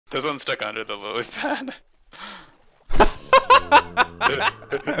This one's stuck under the lily pad.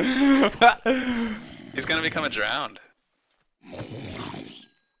 He's gonna become a drowned.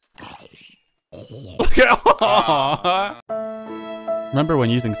 Look at Remember when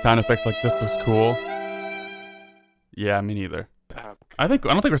using sound effects like this was cool? Yeah, me neither. Oh, I don't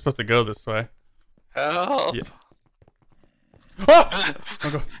think we're supposed to go this way. help! Yeah.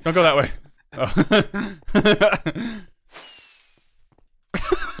 Oh! Don't go that way. Oh.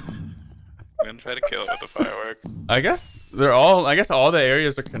 I'm gonna try to kill it with the fireworks. I guess all the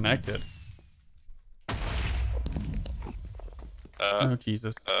areas are connected. Oh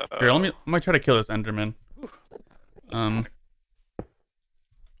Jesus! Here, let me try to kill this Enderman.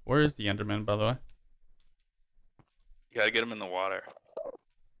 Where is the Enderman, by the way? You gotta get him in the water.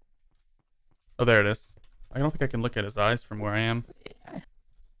 Oh, there it is. I don't think I can look at his eyes from where I am.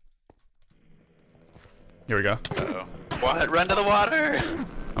 Here we go. Uh-oh. What? Run to the water!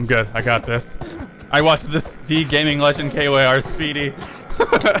 I'm good. I got this. I watched the gaming legend KYR Speedy.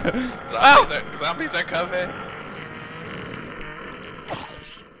 Zombies are coming.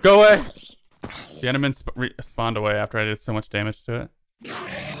 Go away. The Enderman spawned away after I did so much damage to it.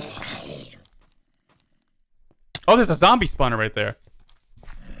 Oh, there's a zombie spawner right there.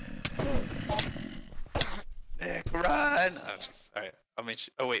 Nick, run! Oh, jeez. Alright, I'll meet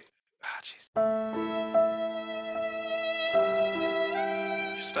you. Oh, wait. Ah, jeez.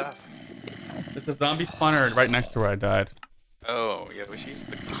 Your stuff. There's a zombie spawner right next to where I died. Oh, yeah, we should use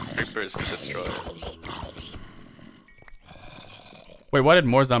the creepers to destroy it. Wait, why did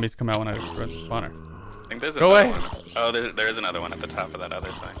more zombies come out when I destroyed the spawner? I think there's Go another away. one. Oh, there is another one at the top of that other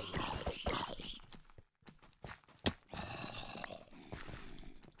thing.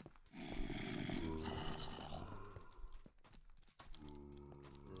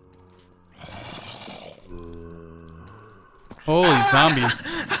 Holy zombies.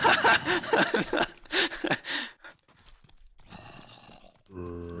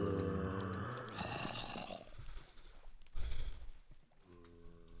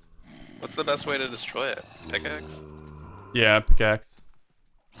 What's the best way to destroy it? Pickaxe? Yeah, pickaxe.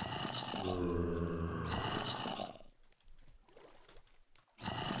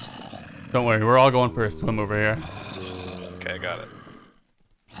 Don't worry, we're all going for a swim over here. Okay, got it.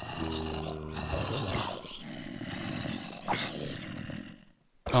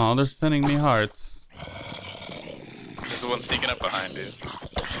 Oh, they're sending me hearts. There's one sneaking up behind you.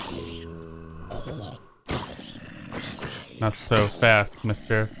 Not so fast,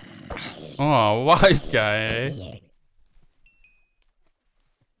 mister. Oh, wise guy, eh? There's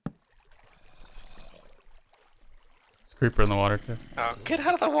a creeper in the water, too. Oh, get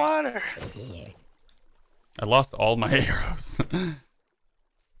out of the water! I lost all my arrows.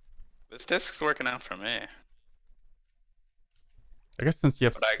 This disc's working out for me. I guess since you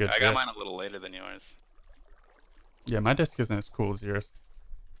have But such good I got disc- mine a little later than yours. Yeah, my disc isn't as cool as yours.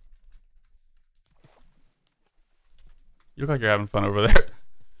 You look like you're having fun over there.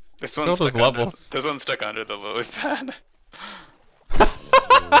 This Look at one's all stuck those under, levels. this one's stuck under the lily pad.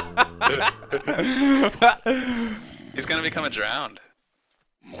 He's gonna become a drowned.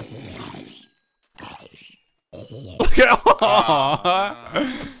 Look at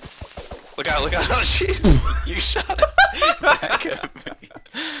Look out, look out. Oh, jeez. You shot it back at me.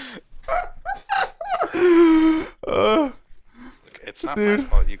 Look, it's not my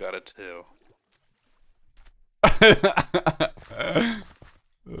fault you got it too.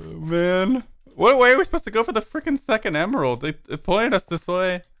 Oh, man. What way are we supposed to go for the freaking second emerald? It pointed us this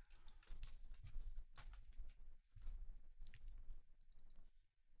way.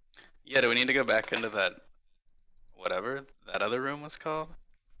 Yeah, do we need to go back into that, whatever that other room was called?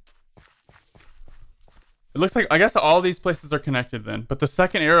 It looks like, I guess all these places are connected then. But the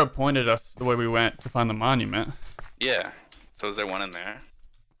second arrow pointed us the way we went to find the monument. Yeah. So is there one in there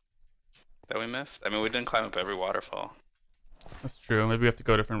that we missed? I mean, we didn't climb up every waterfall. That's true. Maybe we have to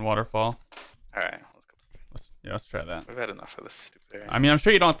go to a different waterfall. Alright, let's go. Let's try that. We've had enough of this stupid area. I mean, I'm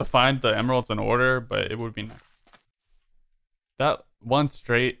sure you don't have to find the emeralds in order, but it would be nice. That one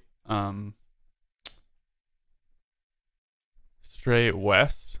straight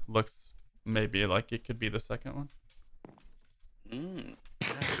west looks maybe like it could be the second one. Yeah.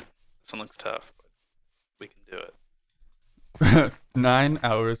 This one looks tough, but we can do it. 9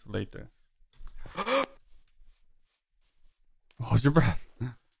 hours later. Hold your breath.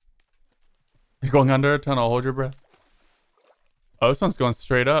 You're going under a tunnel. Hold your breath. Oh, this one's going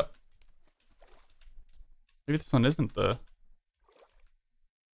straight up. Maybe this one isn't the...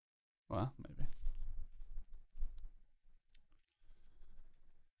 Well, maybe.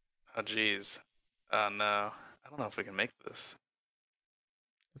 Oh, jeez. Oh, no. I don't know if we can make this.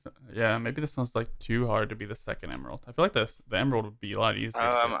 Yeah, maybe this one's like too hard to be the second emerald. I feel like the emerald would be a lot easier.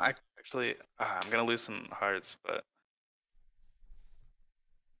 I actually, I'm gonna lose some hearts, but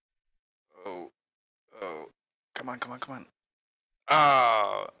oh, oh, come on, come on, come on.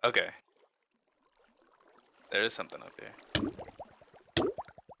 Oh, okay. There is something up here.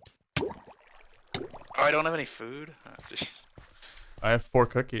 Oh, I don't have any food. Oh, jeez. I have 4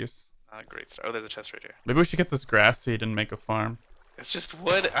 cookies. Not a great start. Oh, there's a chest right here. Maybe we should get this grass seed and make a farm. It's just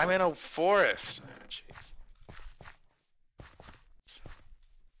wood. I'm in a forest. Oh, jeez.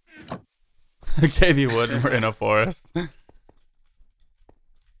 I gave you wood and we're in a forest. A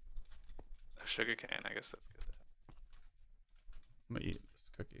sugar cane. I guess that's good. I'm gonna eat this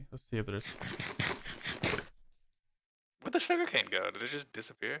cookie. Let's see if there's... Where'd the sugar cane go? Did it just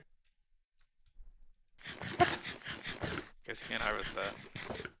disappear? What? Guess you can't harvest that.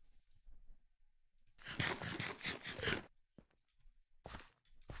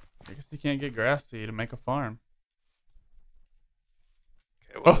 I guess you can't get grass seed to make a farm.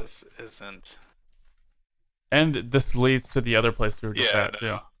 Okay, well this isn't... And this leads to the other place we were just Yeah, at,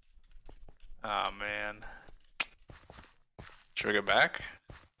 too. Oh, man. Should we go back?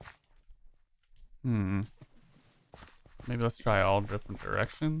 Hmm. Maybe let's try all different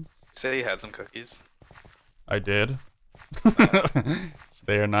directions. You said you had some cookies. I did.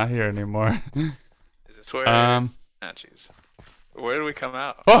 They are not here anymore. Is this where... Oh, jeez. Where did we come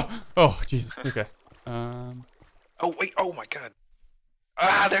out? oh, Jesus. Okay. Oh, wait. Oh, my God.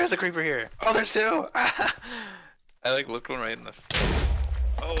 Ah, there's a creeper here. Oh, there's 2. Ah. I, like, looked one right in the face.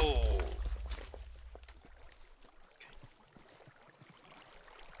 Oh.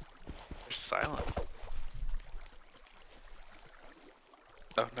 They're silent.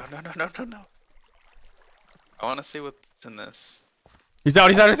 Oh, no, no, no, no, no, no. I want to see what's in this. He's out,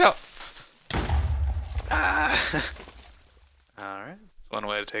 he's out, he's out! Ah. Alright. That's one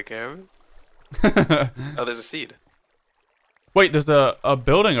way to take care of it. Oh, there's a seed. Wait, there's a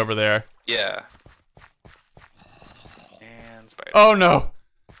building over there. Yeah. And spider. Oh, no!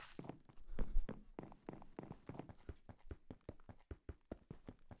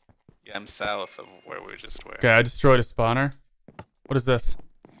 Yeah, I'm south of where we just were. Okay, I destroyed a spawner. What is this?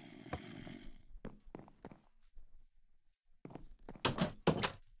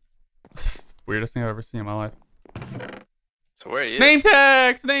 This is the weirdest thing I've ever seen in my life. So where are you? Name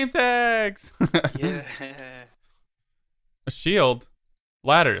tags! Name tags! Yeah. A shield.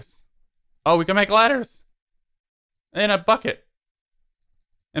 Ladders. Oh, we can make ladders. And a bucket.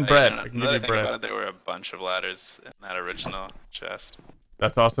 And bread. I can give you bread. There were a bunch of ladders in that original chest.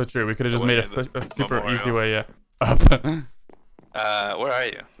 That's also true. We could have just made a super memorial. easy way, yeah. Up. Where are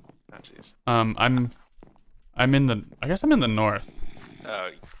you? Oh, jeez. I'm in the... I guess I'm in the north. Oh,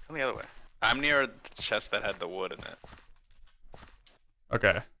 come the other way. I'm near the chest that had the wood in it.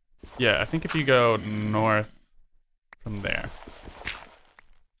 Okay. Yeah, I think if you go north from there.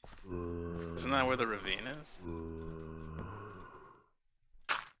 Isn't that where the ravine is?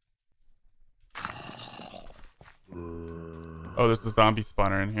 Oh, there's a zombie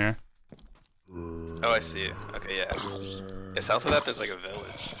spawner in here. Oh, I see it. Okay, yeah. Yeah, south of that, there's like a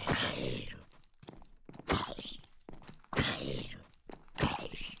village.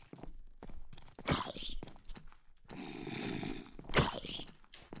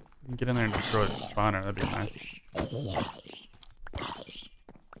 You can get in there and destroy the spawner. That'd be nice.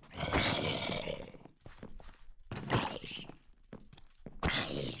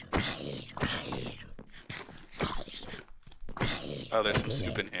 Oh, there's some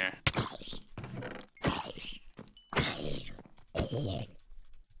soup in here.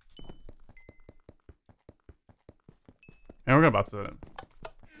 And we're about to...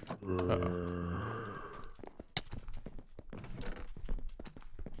 Uh-oh.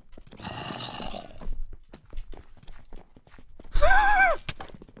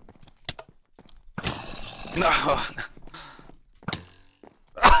 No!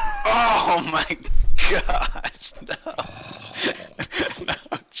 Oh my gosh! No! No!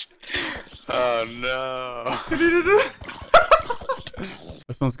 Oh no!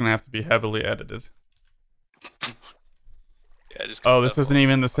 This one's gonna have to be heavily edited. Yeah, just Oh, this isn't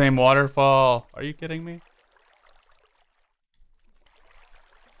even the same waterfall. Are you kidding me?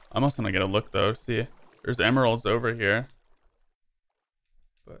 I'm also gonna get a look though. See, there's emeralds over here.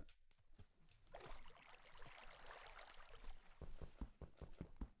 But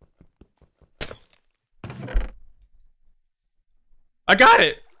I got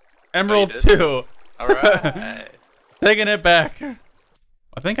it. Emerald 2. All right. Taking it back.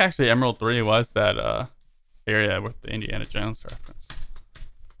 I think actually Emerald 3 was that area with the Indiana Jones reference,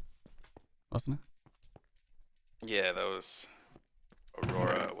 wasn't it? Yeah, that was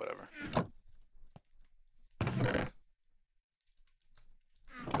Aurora, whatever. Okay.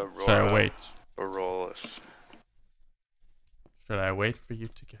 Aurora. Should I wait? Auroras. Should I wait for you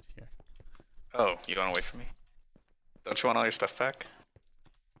to get here? Oh, you want to wait for me? Don't you want all your stuff back?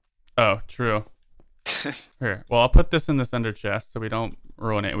 Oh, true. Here. Well, I'll put this in this ender chest so we don't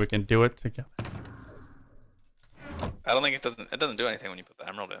ruin it. We can do it together. I don't think it doesn't do anything when you put the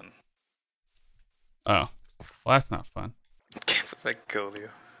emerald in. Oh. Well, that's not fun. Can't believe I killed you.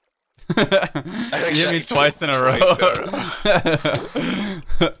 You hit me twice in a row.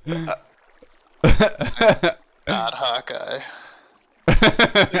 Not Hawkeye.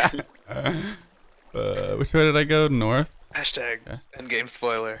 Which way did I go? North? Hashtag endgame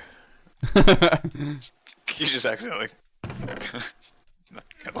spoiler. You just accidentally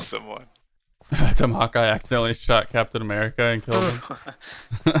killed someone. Tom Hawkeye accidentally shot Captain America and killed him.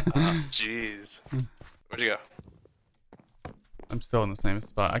 Oh, jeez. Where'd you go? I'm still in the same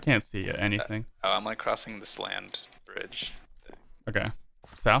spot. I can't see anything. Oh, I'm like crossing this land bridge thing. Okay.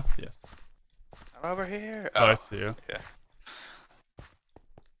 South? Yes. I'm over here. Oh, I see you. Yeah.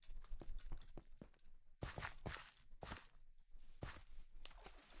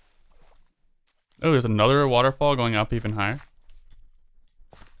 Oh, there's another waterfall going up even higher.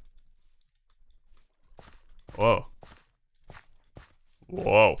 Whoa.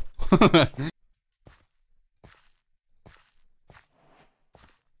 Whoa.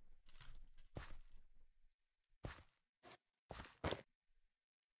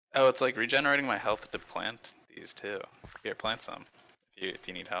 Oh, it's like regenerating my health to plant these too. Here, plant some if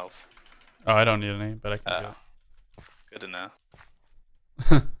you need health. Oh, I don't need any, but I can do it. Good to know.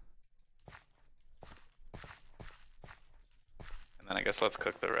 And then I guess let's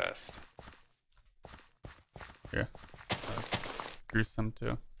cook the rest. Here. Grease some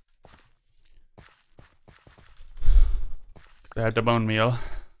too. Cause I had the bone meal.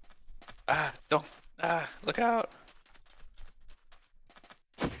 Ah, don't. Ah, look out.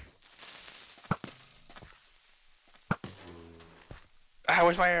 Ah,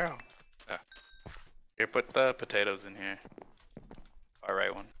 where's my arrow? Oh. Here, put the potatoes in here. Far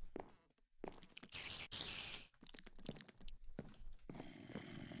right one.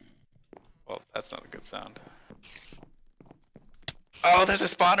 Well, that's not a good sound. Oh, there's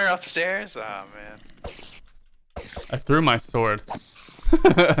a spawner upstairs? Oh, man. I threw my sword.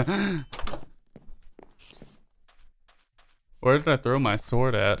 Where did I throw my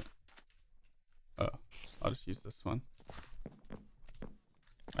sword at? Oh, I'll just use this one.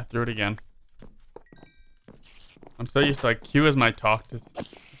 I threw it again. I'm so used to like Q is my talk to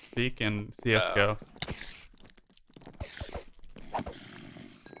speak in CSGO.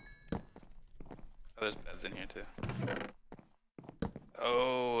 Oh, there's beds in here too.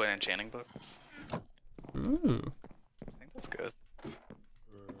 Oh, and enchanting books. Ooh. I think that's good.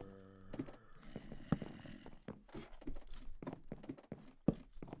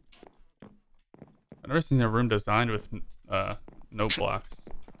 I've never seen a room designed with no blocks.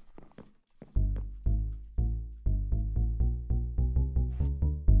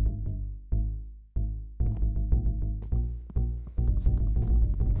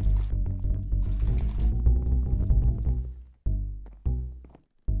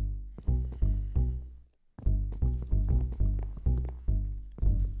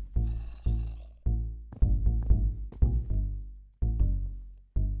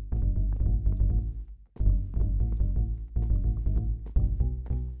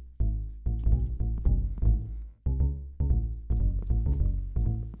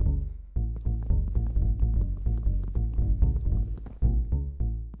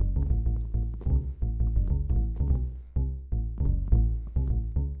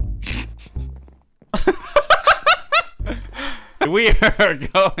 We are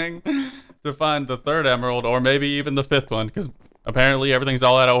going to find the third emerald, or maybe even the fifth one, because apparently everything's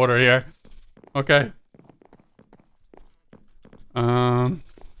all out of order here. Okay. This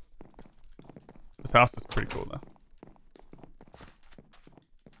house is pretty cool, though.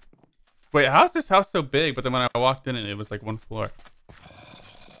 Wait, how is this house so big, but then when I walked in it was like one floor?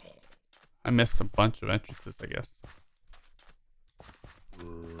 I missed a bunch of entrances, I guess.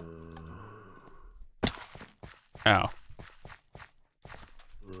 Ow.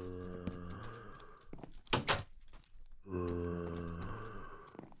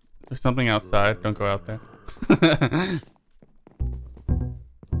 There's something outside. Don't go out there.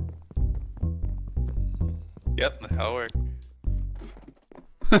 Yep, that'll work.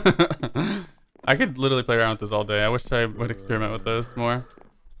 I could literally play around with this all day. I wish I would experiment with those more.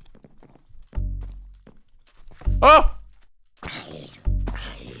 Oh!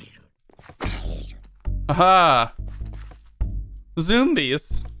 Aha!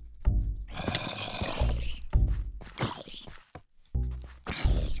 Zombies.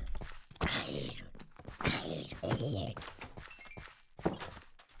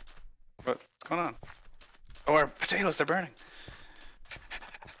 What's going on? Oh, our potatoes, they're burning.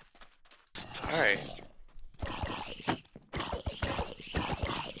 Sorry.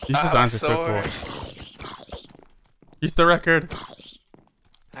 These designs are so cool. Use the record.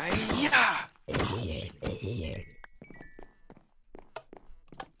 Yeah.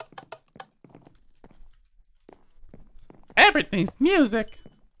 Everything's music.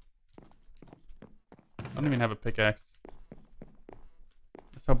 I don't even have a pickaxe.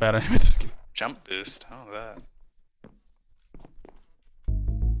 That's how bad I am at this game. Jump boost. Oh, that.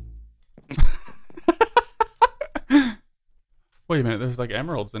 Wait a minute, there's like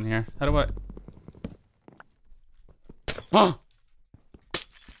emeralds in here. How do I... Oh!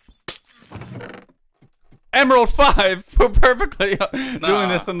 Emerald 5! We're perfectly doing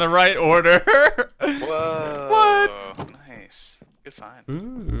this in the right order. Whoa. What? Nice. Good find.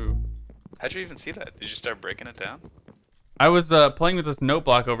 Ooh. How'd you even see that? Did you start breaking it down? I was playing with this note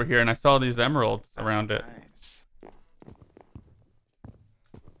block over here and I saw these emeralds around it. Nice.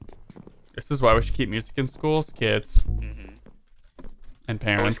 This is why we should keep music in schools, kids. Mm-hmm. And Well,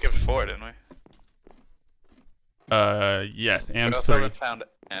 we parents. skipped 4, didn't we? Yes, and We also 3. haven't found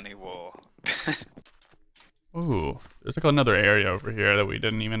any wool. Ooh, there's like another area over here that we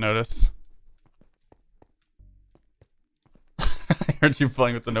didn't even notice. I heard you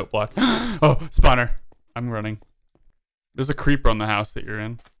playing with the note block. Oh, spawner. I'm running. There's a creeper on the house that you're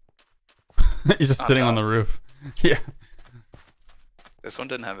in. He's just sitting on the roof. Yeah. This one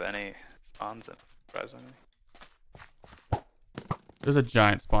didn't have any spawns in it, surprisingly. There's a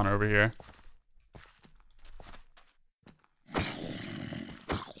giant spawner over here.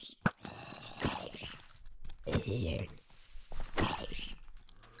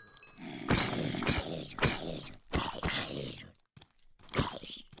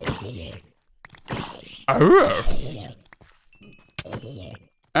 Oh.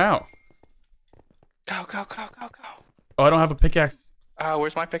 Ow. Go, go, go, go, go. Oh, I don't have a pickaxe.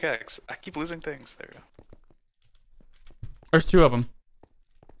 Where's my pickaxe? I keep losing things. There we go. There's 2 of them.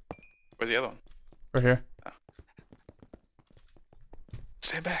 Where's the other one? Right here. Oh.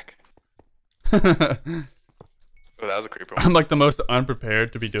 Stand back. Oh, that was a creeper one. I'm like the most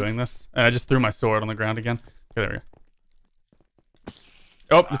unprepared to be doing this. And I just threw my sword on the ground again. Okay, there we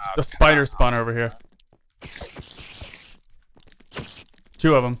go. Oh, this is a spider spawner over here.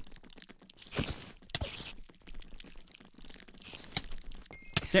 2 of them.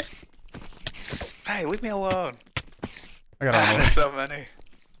 Can't. Hey, leave me alone. I got all There's so many.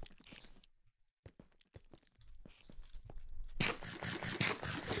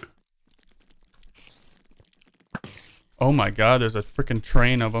 Oh my god, there's a freaking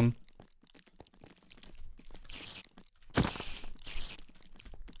train of them.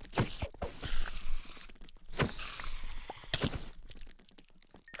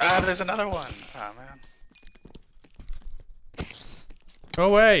 There's another one. Oh, man. Go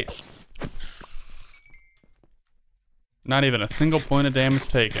away. Not even a single point of damage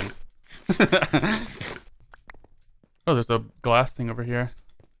taken. Oh, there's a glass thing over here.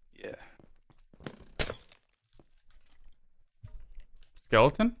 Yeah.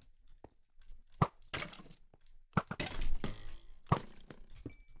 Skeleton?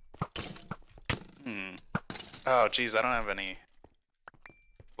 Oh, geez, I don't have any.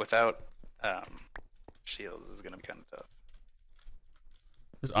 Without shields, this is gonna be kind of tough.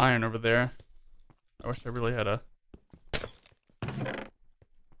 There's iron over there. I wish I really had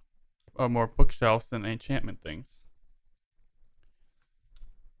more bookshelves than enchantment things.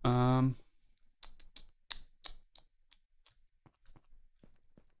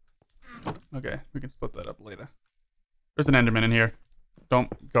 Okay, we can split that up later. There's an Enderman in here.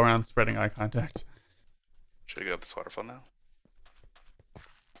 Don't go around spreading eye contact. Should we go up this waterfall now?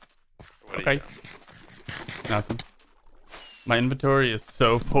 What Okay. Nothing. My inventory is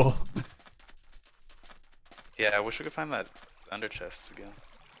so full. Yeah, I wish we could find that under chests again.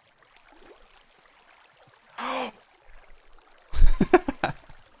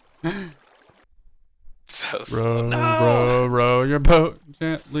 So slow. Row, No! row, row your boat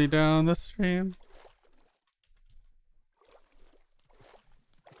gently down the stream.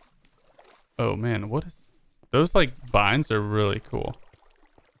 Oh man, what is... Those like vines are really cool.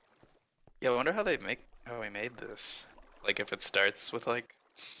 Yeah, I wonder how we made this. Like if it starts with like...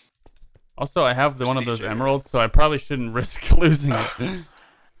 Also, I have one of those Procedure. emeralds, so I probably shouldn't risk losing it.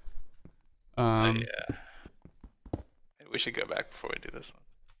 yeah. We should go back before we do this one.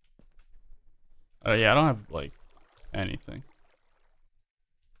 Yeah, I don't have like anything.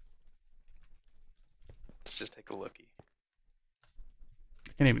 Let's just take a lookie.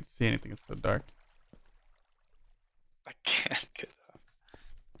 I can't even see anything. It's so dark. I can't get up.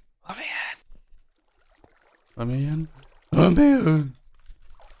 Let me in. Let me in. Let me in.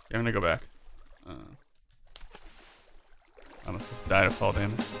 Yeah, I'm gonna go back. I must have died of fall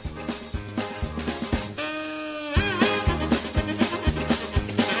damage.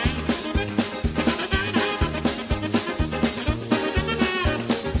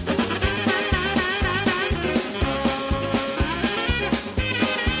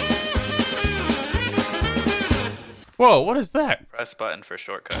 Whoa, what is that? Press button for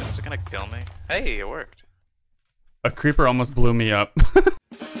shortcut. Is it gonna kill me? Hey, it worked. A creeper almost blew me up.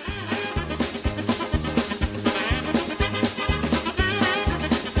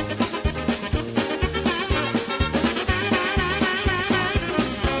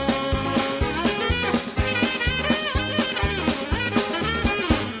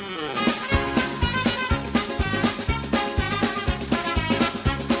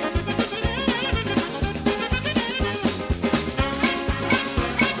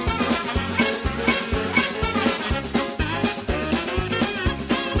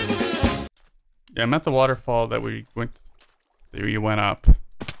 Yeah, I'm at the waterfall that we went up.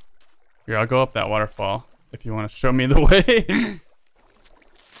 Here, I'll go up that waterfall if you want to show me the way.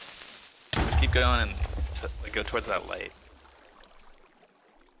 Just keep going and like, go towards that light.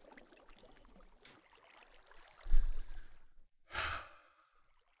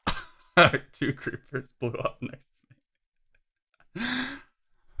 Two creepers blew up next to me.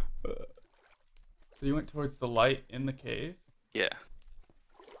 So you went towards the light in the cave? Yeah.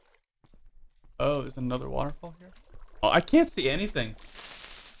 Oh, there's another waterfall here? Oh, I can't see anything.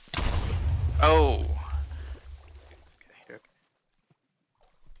 Oh. Okay, here.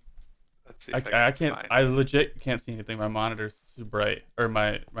 Let's see if I can't. find I legit can't see anything. My monitor's too bright, or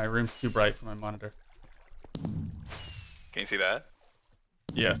my room's too bright for my monitor. Can you see that?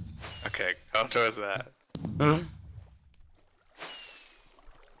 Yes. Okay, go towards that.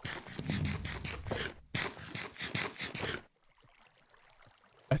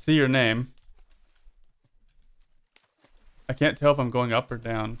 I see your name. I can't tell if I'm going up or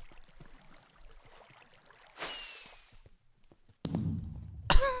down.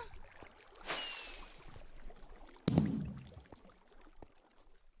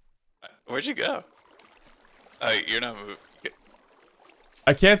 Where'd you go? Oh, you're not moving.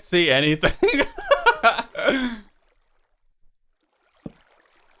 I can't see anything.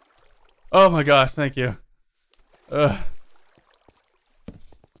 Oh my gosh, thank you. Ugh.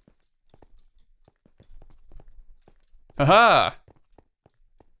 Haha!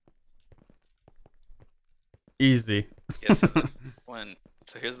 Easy. Yeah, so this one.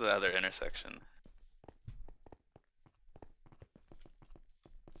 So here's the other intersection.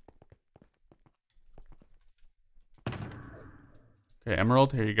 Okay,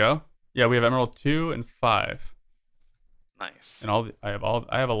 emerald, here you go. Yeah, we have emerald 2 and 5. Nice. And I have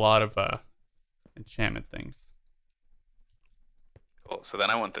a lot of enchantment things. Cool. So then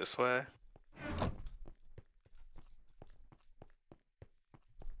I went this way.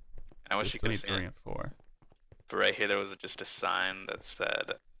 I wish you could see 3 it. and 4. But right here there was just a sign that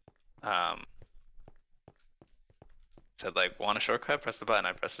said, like, want a shortcut? Press the button.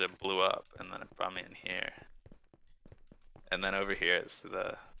 I pressed it, it blew up, and then it brought me in here. And then over here is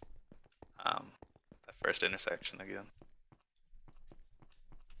the that first intersection again.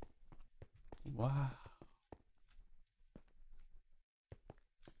 Wow.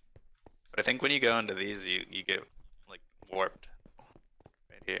 But I think when you go into these, you get like warped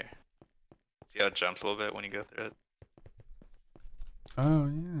right here. See how it jumps a little bit when you go through it? Oh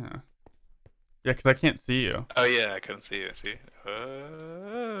yeah. Yeah, because I can't see you. Oh yeah, I couldn't see you. See?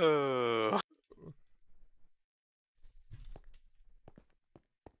 Oh.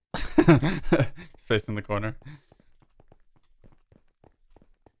 Face in the corner.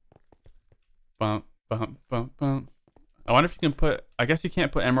 Bump, bump, bump, bump. I wonder if you can put. I guess you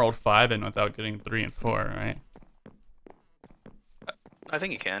can't put Emerald 5 in without getting 3 and 4, right? I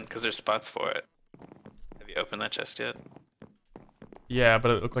think you can, because there's spots for it. Have you opened that chest yet? Yeah,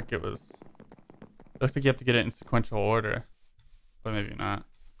 but it looked like it was. It looks like you have to get it in sequential order, but maybe not.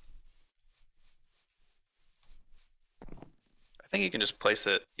 I think you can just place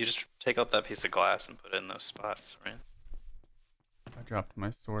it. You just take out that piece of glass and put it in those spots, right? I dropped my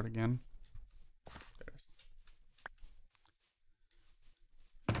sword again.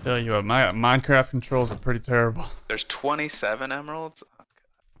 I tell you what, my Minecraft controls are pretty terrible. There's 27 emeralds?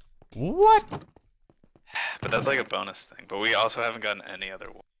 Oh, What? but that's like a bonus thing. But we also haven't gotten any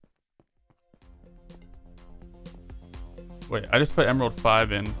other one. Wait, I just put Emerald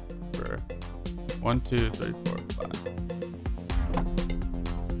 5 in for 1, 2, 3, 4, 5.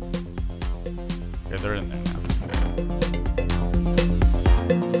 Okay, they're in there now.